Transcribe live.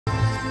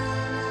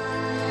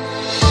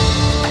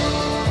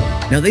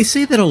Now they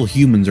say that all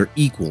humans are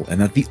equal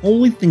and that the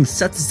only thing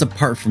sets us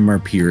apart from our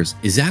peers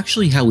is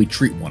actually how we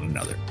treat one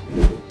another.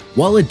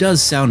 While it does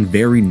sound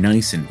very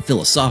nice and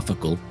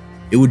philosophical,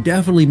 it would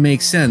definitely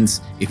make sense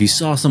if you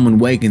saw someone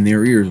wagging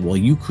their ears while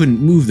you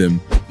couldn't move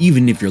them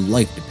even if your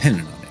life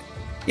depended on it.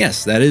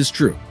 Yes, that is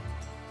true.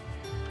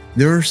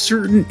 There are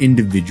certain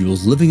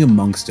individuals living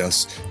amongst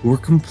us who are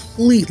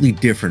completely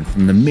different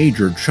from the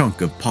major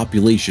chunk of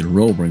population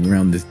roaming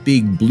around this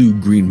big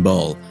blue-green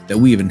ball that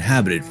we have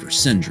inhabited for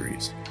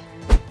centuries.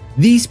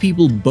 These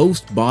people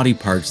boast body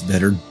parts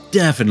that are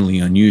definitely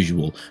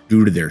unusual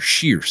due to their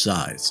sheer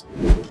size.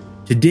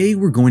 Today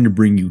we're going to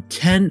bring you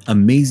 10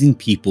 amazing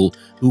people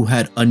who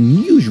had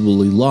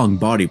unusually long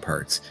body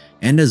parts,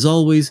 and as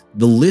always,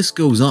 the list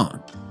goes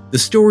on. The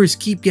stories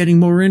keep getting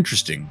more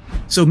interesting,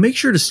 so make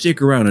sure to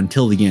stick around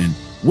until the end.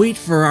 Wait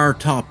for our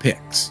top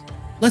picks.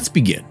 Let's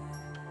begin.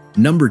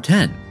 Number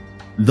 10.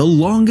 The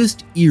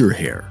longest ear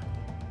hair.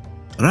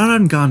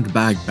 Rarangant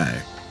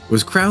Bagbai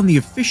was crowned the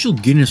official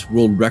Guinness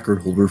World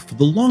Record holder for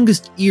the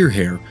longest ear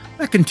hair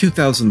back in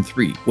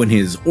 2003, when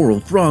his oral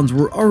fronds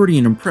were already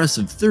an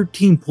impressive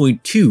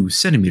 13.2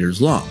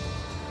 centimeters long.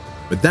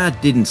 But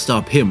that didn't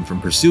stop him from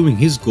pursuing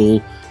his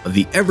goal of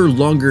the ever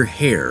longer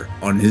hair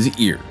on his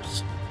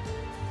ears.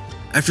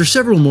 After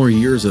several more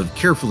years of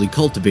carefully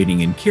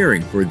cultivating and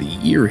caring for the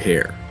ear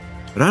hair,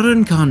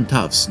 Rarangant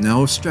tufts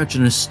now stretch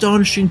an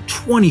astonishing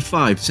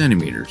 25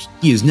 centimeters.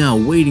 He is now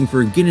waiting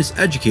for Guinness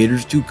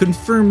educators to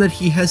confirm that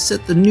he has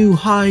set the new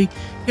high,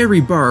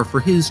 hairy bar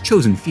for his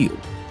chosen field.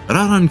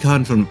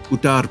 Rarangant from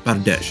Uttar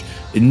Pradesh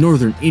in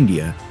northern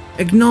India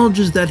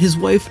acknowledges that his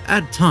wife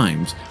at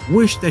times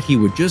wished that he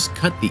would just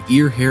cut the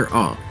ear hair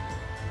off,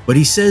 but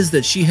he says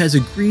that she has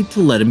agreed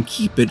to let him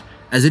keep it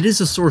as it is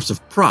a source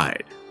of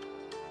pride.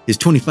 His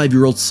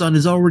 25-year-old son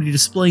is already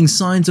displaying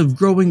signs of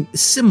growing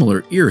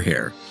similar ear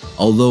hair,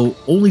 although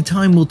only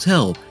time will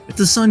tell if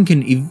the son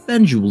can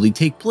eventually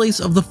take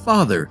place of the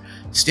father,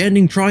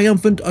 standing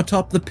triumphant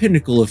atop the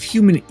pinnacle of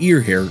human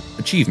ear hair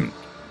achievement.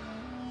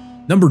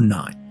 Number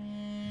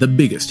 9. The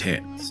biggest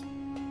hands.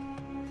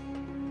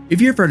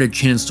 If you ever had a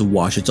chance to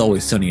watch It's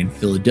Always Sunny in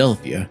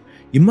Philadelphia,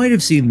 you might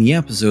have seen the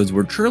episodes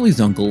where Charlie's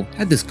uncle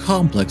had this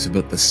complex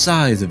about the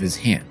size of his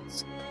hands.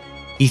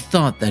 He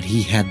thought that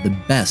he had the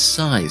best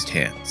sized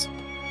hands,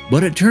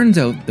 but it turns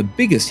out the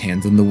biggest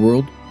hands in the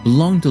world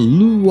belonged to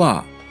Lu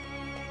Hua.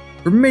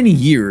 For many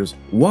years,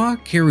 Hua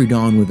carried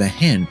on with a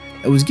hen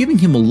that was giving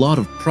him a lot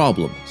of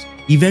problems.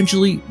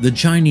 Eventually, the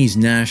Chinese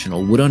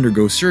national would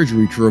undergo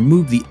surgery to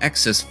remove the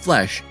excess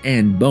flesh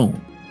and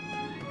bone.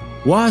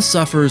 Hua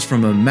suffers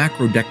from a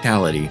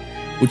macrodactylity,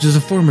 which is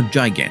a form of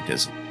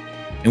gigantism,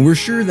 and we're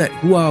sure that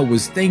Hua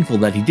was thankful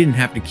that he didn't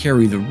have to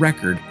carry the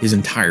record his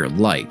entire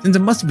life, since it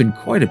must have been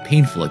quite a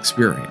painful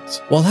experience.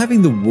 While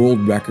having the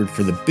world record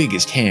for the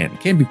biggest hand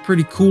can be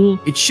pretty cool,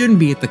 it shouldn't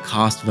be at the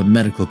cost of a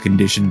medical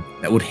condition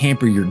that would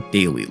hamper your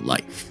daily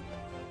life.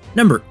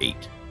 Number 8.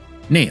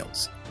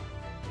 Nails.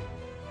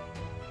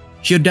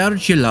 Shridhar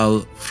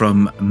Chilal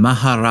from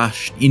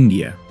Maharashtra,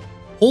 India,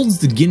 holds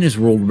the Guinness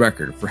World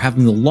Record for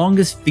having the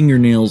longest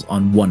fingernails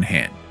on one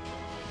hand.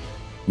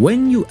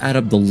 When you add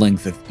up the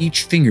length of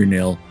each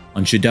fingernail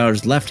on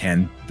Shridhar's left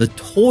hand, the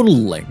total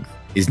length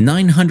is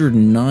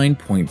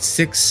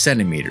 909.6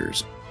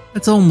 centimeters.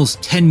 That's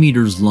almost 10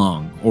 meters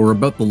long, or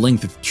about the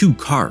length of 2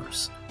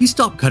 cars. He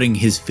stopped cutting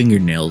his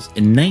fingernails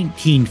in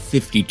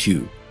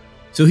 1952,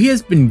 so he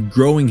has been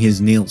growing his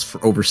nails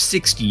for over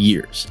 60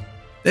 years.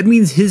 That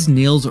means his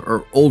nails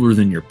are older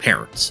than your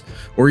parents,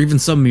 or even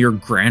some of your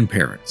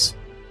grandparents.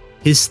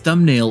 His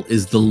thumbnail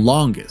is the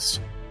longest,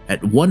 at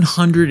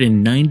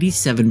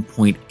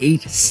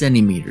 197.8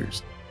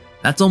 centimeters.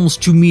 That's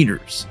almost 2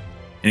 meters,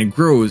 and it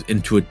grows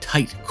into a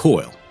tight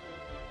coil.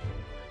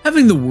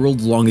 Having the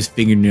world's longest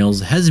fingernails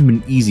hasn't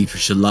been easy for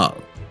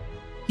Chilal.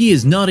 He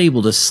is not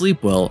able to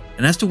sleep well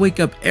and has to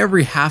wake up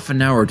every half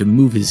an hour to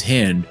move his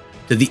hand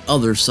to the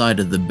other side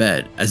of the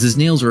bed, as his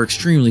nails are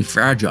extremely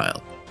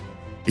fragile.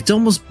 It's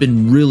almost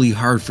been really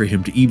hard for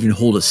him to even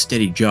hold a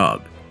steady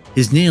job.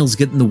 His nails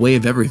get in the way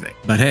of everything.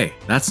 But hey,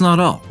 that's not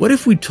all. What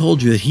if we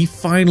told you that he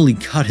finally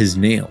cut his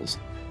nails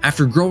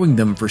after growing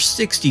them for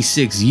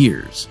 66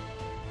 years?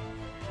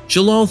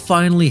 Chilal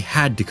finally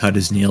had to cut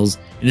his nails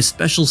in a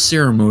special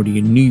ceremony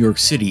in New York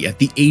City at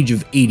the age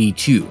of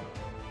 82.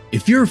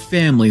 If your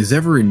family is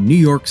ever in New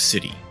York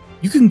City,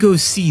 you can go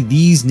see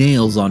these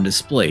nails on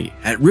display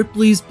at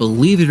Ripley's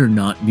Believe It or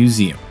Not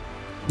Museum.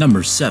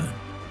 Number 7.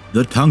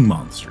 The Tongue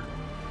Monster.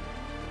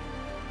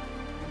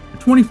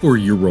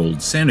 24-year-old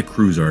Santa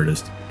Cruz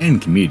artist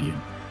and comedian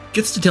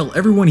gets to tell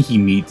everyone he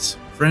meets,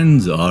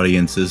 friends,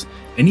 audiences,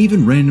 and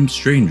even random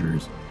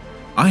strangers,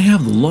 "I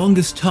have the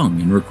longest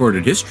tongue in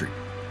recorded history."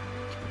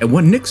 And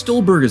what Nick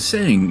Stolberg is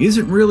saying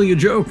isn't really a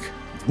joke,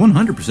 it's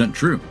 100%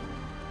 true.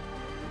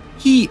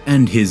 He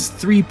and his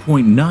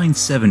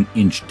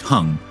 3.97-inch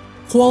tongue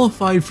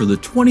qualified for the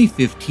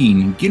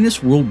 2015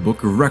 Guinness World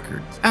Book of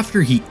Records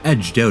after he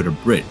edged out a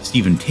Brit,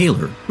 Stephen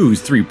Taylor,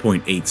 whose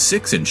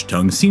 3.86-inch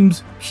tongue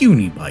seems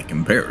puny by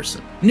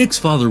comparison. Nick's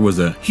father was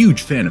a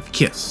huge fan of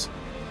Kiss,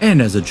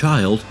 And as a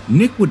child,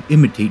 Nick would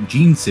imitate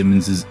Gene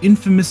Simmons'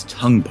 infamous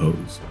tongue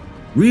pose,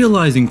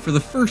 realizing for the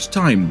first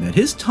time that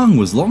his tongue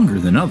was longer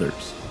than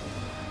others.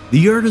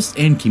 The artist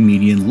and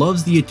comedian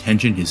loves the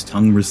attention his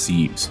tongue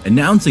receives,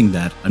 announcing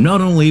that I'm not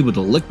only able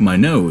to lick my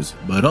nose,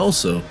 but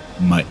also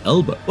my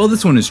elbow. Well,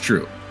 this one is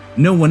true.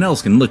 No one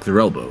else can lick their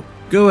elbow.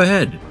 Go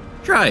ahead,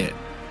 try it.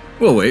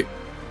 Well, wait.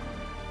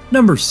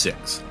 Number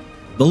 6.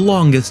 The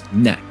longest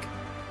neck.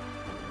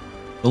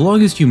 The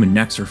longest human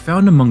necks are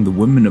found among the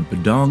women of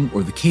Padang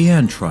or the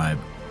Kayan tribe,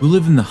 who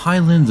live in the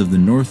highlands of the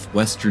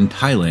northwestern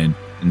Thailand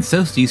and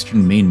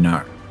southeastern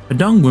Myanmar.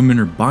 Padang women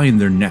are binding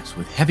their necks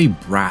with heavy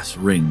brass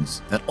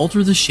rings that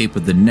alter the shape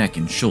of the neck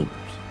and shoulders.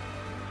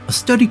 A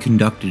study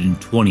conducted in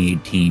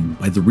 2018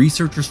 by the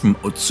researchers from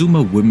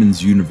Otsuma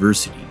Women's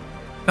University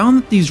found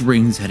that these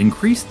rings had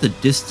increased the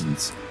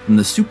distance from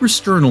the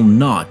suprasternal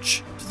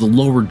notch to the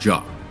lower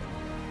jaw.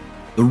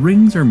 The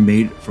rings are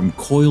made from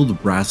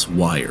coiled brass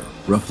wire,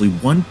 roughly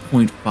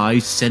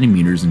 1.5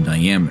 centimeters in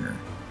diameter,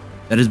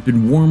 that has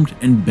been warmed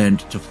and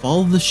bent to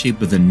follow the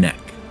shape of the neck.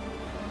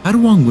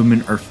 Patawang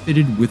women are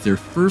fitted with their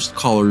first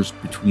collars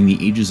between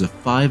the ages of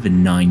 5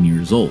 and 9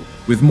 years old,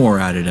 with more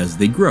added as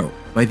they grow.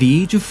 By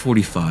the age of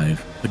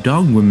 45,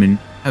 Padang women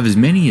have as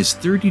many as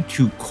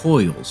 32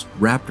 coils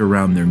wrapped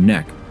around their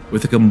neck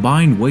with a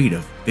combined weight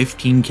of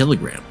 15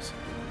 kilograms.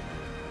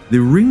 The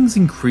rings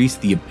increase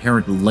the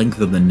apparent length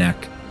of the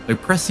neck by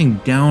pressing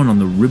down on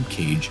the rib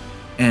cage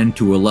and,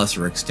 to a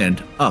lesser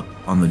extent, up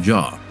on the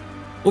jaw.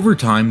 Over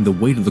time, the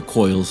weight of the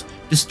coils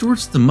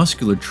distorts the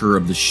musculature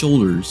of the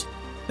shoulders,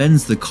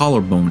 bends the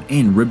collarbone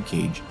and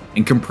ribcage,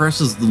 and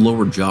compresses the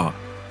lower jaw.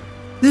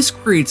 This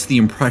creates the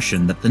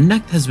impression that the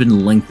neck has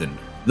been lengthened,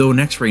 though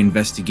X-ray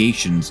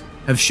investigations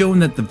have shown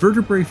that the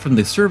vertebrae from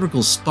the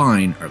cervical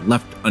spine are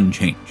left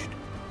unchanged.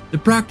 The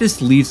practice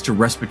leads to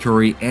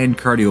respiratory and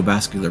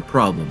cardiovascular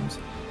problems,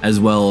 as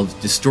well as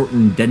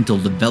distorted dental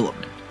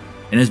development,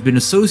 and has been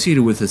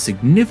associated with a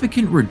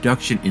significant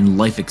reduction in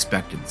life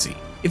expectancy.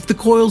 If the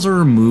coils are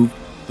removed,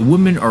 the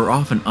women are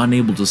often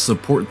unable to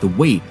support the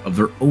weight of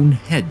their own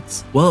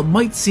heads. While it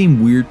might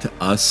seem weird to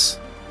us,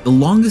 the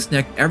longest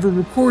neck ever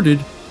recorded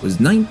was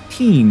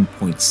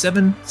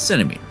 19.7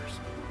 centimeters.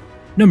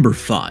 Number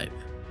 5.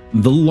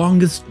 The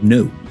longest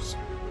nose.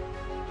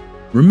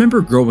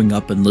 Remember growing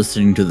up and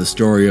listening to the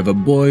story of a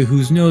boy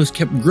whose nose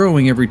kept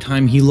growing every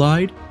time he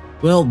lied?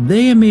 Well,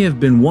 they may have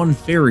been one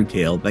fairy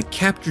tale that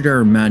captured our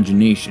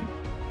imagination.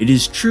 It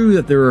is true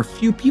that there are a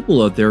few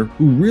people out there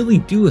who really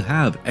do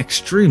have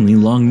extremely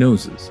long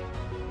noses.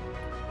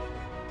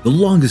 The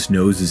longest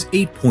nose is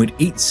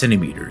 8.8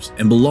 centimeters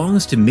and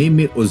belongs to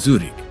Mehmet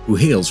Ozurik, who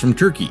hails from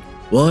Turkey.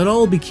 While it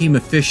all became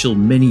official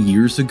many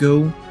years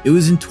ago, it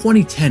was in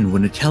 2010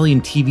 when an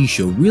Italian TV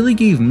show really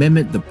gave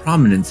Mehmet the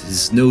prominence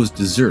his nose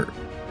deserved.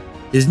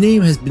 His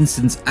name has been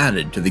since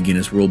added to the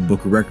Guinness World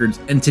Book of Records,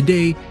 and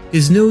today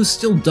his nose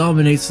still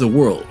dominates the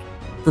world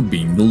for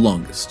being the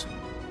longest.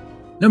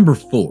 Number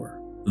 4.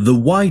 The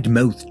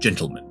wide-mouthed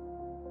gentleman.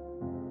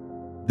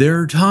 There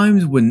are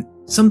times when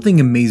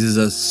something amazes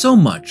us so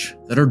much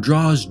that our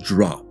jaws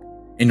drop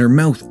and our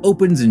mouth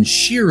opens in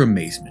sheer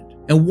amazement.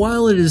 And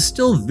while it is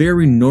still a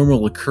very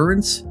normal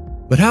occurrence,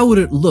 but how would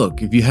it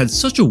look if you had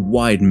such a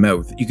wide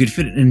mouth that you could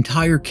fit an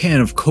entire can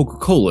of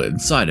Coca-Cola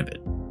inside of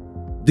it?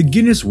 The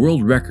Guinness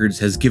World Records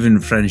has given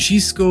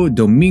Francisco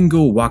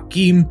Domingo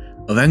Joaquim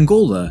of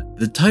Angola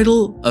the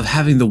title of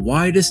having the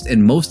widest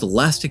and most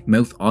elastic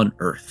mouth on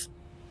Earth.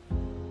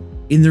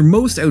 In their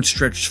most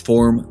outstretched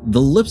form,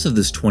 the lips of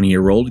this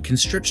 20-year-old can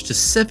stretch to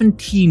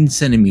 17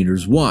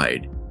 centimeters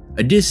wide,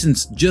 a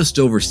distance just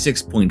over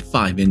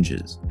 6.5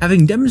 inches.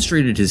 Having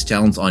demonstrated his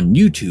talents on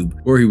YouTube,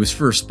 where he was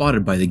first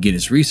spotted by the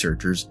Guinness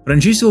researchers,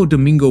 Francisco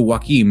Domingo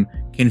Joaquim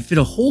can fit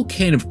a whole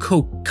can of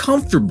Coke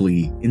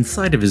comfortably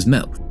inside of his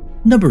mouth.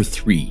 Number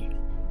 3.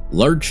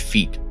 Large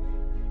feet.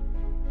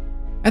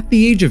 At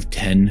the age of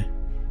 10,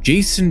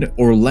 Jason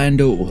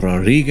Orlando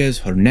Rodriguez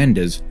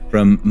Hernandez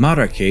from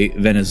Maracay,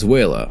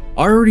 Venezuela,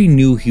 already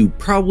knew he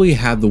probably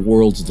had the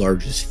world's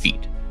largest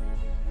feet.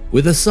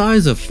 With a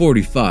size of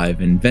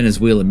 45 in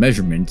Venezuelan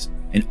measurements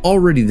and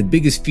already the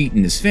biggest feet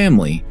in his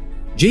family,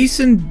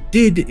 Jason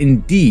did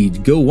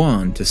indeed go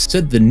on to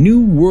set the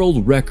new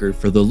world record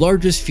for the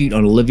largest feet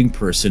on a living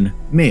person,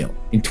 male,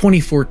 in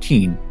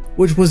 2014,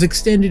 which was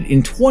extended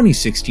in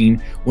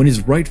 2016 when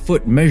his right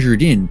foot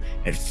measured in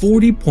at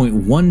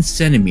 40.1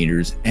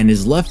 centimeters and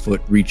his left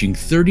foot reaching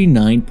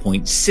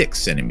 39.6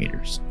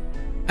 centimeters.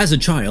 As a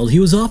child,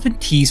 he was often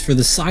teased for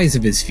the size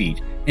of his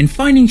feet, and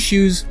finding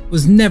shoes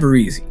was never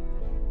easy.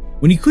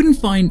 When he couldn't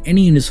find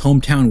any in his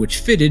hometown which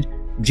fitted,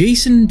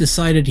 Jason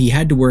decided he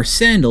had to wear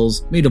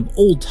sandals made of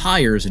old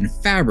tires and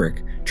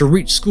fabric to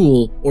reach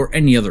school or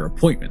any other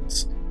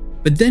appointments.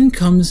 But then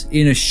comes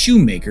in a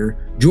shoemaker,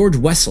 George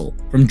Wessel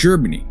from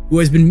Germany, who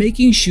has been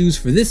making shoes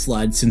for this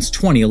lad since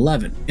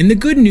 2011. And the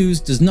good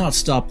news does not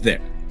stop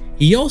there.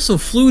 He also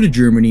flew to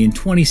Germany in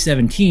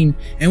 2017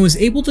 and was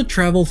able to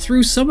travel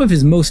through some of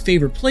his most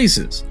favorite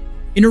places.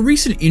 In a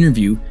recent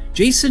interview,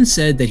 Jason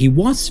said that he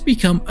wants to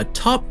become a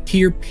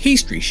top-tier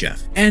pastry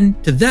chef,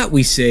 and to that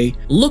we say,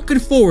 looking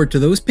forward to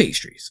those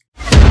pastries.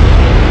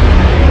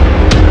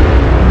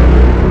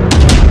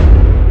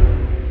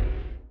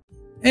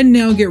 And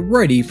now get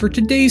ready for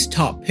today's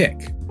top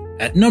pick.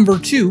 At number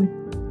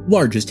 2,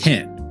 largest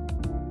hen.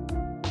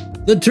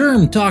 The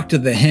term "talk to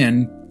the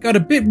hen" got a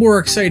bit more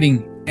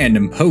exciting and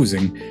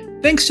imposing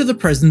thanks to the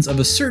presence of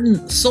a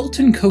certain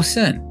Sultan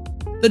Kosen,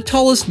 the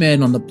tallest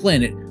man on the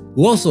planet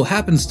who also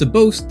happens to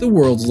boast the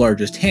world's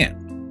largest hen.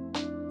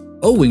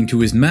 Owing to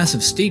his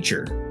massive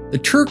stature, the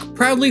Turk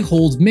proudly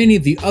holds many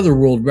of the other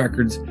world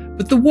records,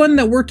 but the one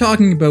that we're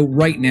talking about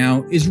right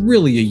now is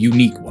really a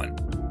unique one.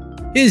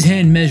 His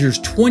hen measures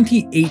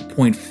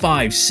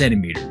 28.5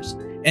 centimeters,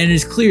 and it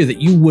is clear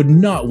that you would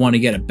not want to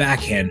get a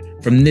backhand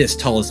from this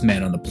tallest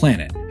man on the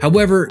planet.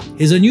 However,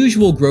 his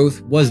unusual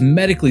growth was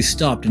medically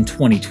stopped in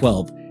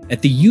 2012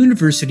 at the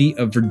University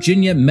of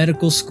Virginia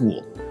Medical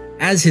School,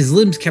 as his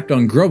limbs kept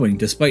on growing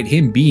despite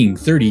him being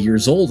 30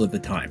 years old at the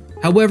time.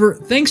 However,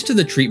 thanks to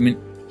the treatment,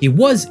 he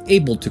was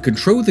able to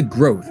control the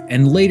growth,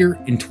 and later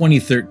in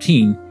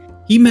 2013,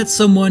 he met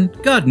someone,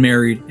 got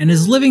married, and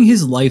is living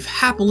his life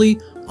happily,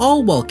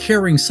 all while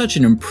carrying such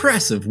an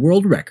impressive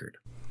world record.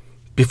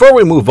 Before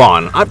we move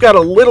on, I've got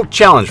a little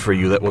challenge for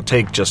you that will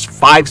take just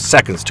 5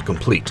 seconds to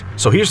complete.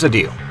 So here's the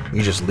deal.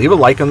 You just leave a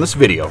like on this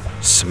video,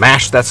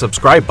 smash that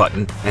subscribe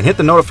button, and hit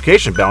the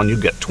notification bell and you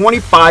get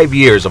 25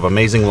 years of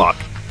amazing luck.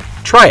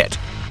 Try it.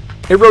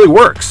 It really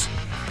works.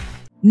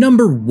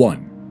 Number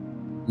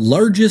 1.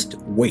 Largest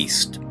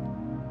waist.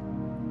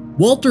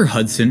 Walter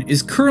Hudson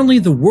is currently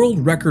the world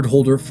record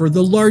holder for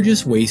the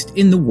largest waist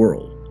in the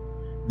world.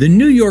 The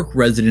New York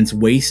resident's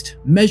waist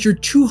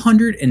measured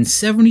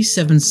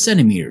 277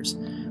 centimeters,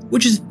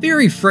 which is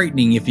very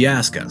frightening if you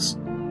ask us.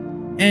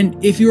 And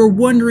if you are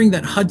wondering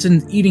that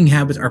Hudson's eating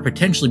habits are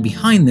potentially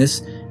behind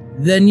this,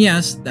 then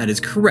yes, that is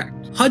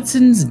correct.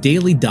 Hudson's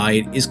daily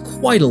diet is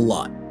quite a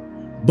lot,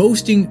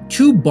 boasting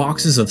 2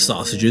 boxes of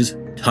sausages,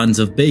 tons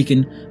of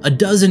bacon, a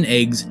dozen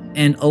eggs,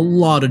 and a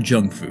lot of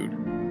junk food.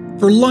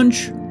 For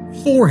lunch,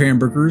 4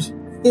 hamburgers,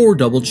 4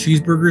 double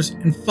cheeseburgers,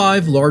 and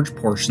 5 large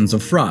portions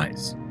of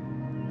fries.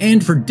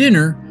 And for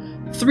dinner,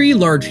 3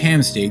 large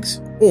ham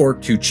steaks or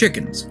 2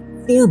 chickens,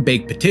 4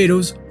 baked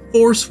potatoes,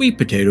 4 sweet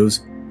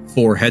potatoes,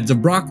 4 heads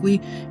of broccoli,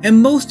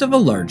 and most of a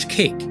large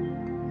cake.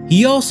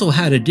 He also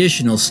had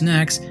additional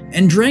snacks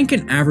and drank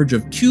an average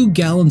of 2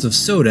 gallons of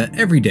soda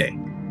every day.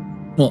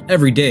 Well,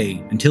 every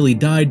day until he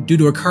died due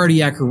to a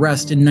cardiac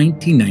arrest in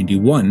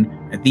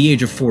 1991 at the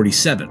age of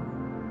 47.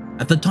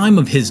 At the time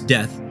of his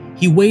death,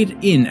 he weighed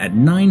in at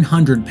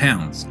 900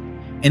 pounds,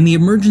 and the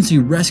emergency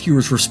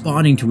rescuers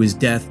responding to his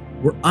death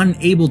were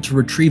unable to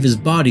retrieve his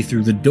body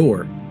through the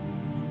door.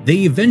 They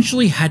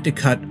eventually had to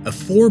cut a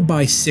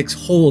 4x6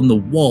 hole in the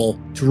wall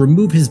to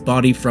remove his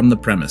body from the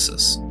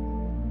premises.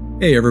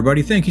 Hey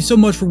everybody, thank you so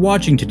much for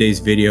watching today's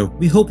video.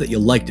 We hope that you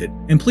liked it,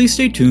 and please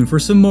stay tuned for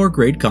some more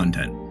great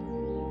content.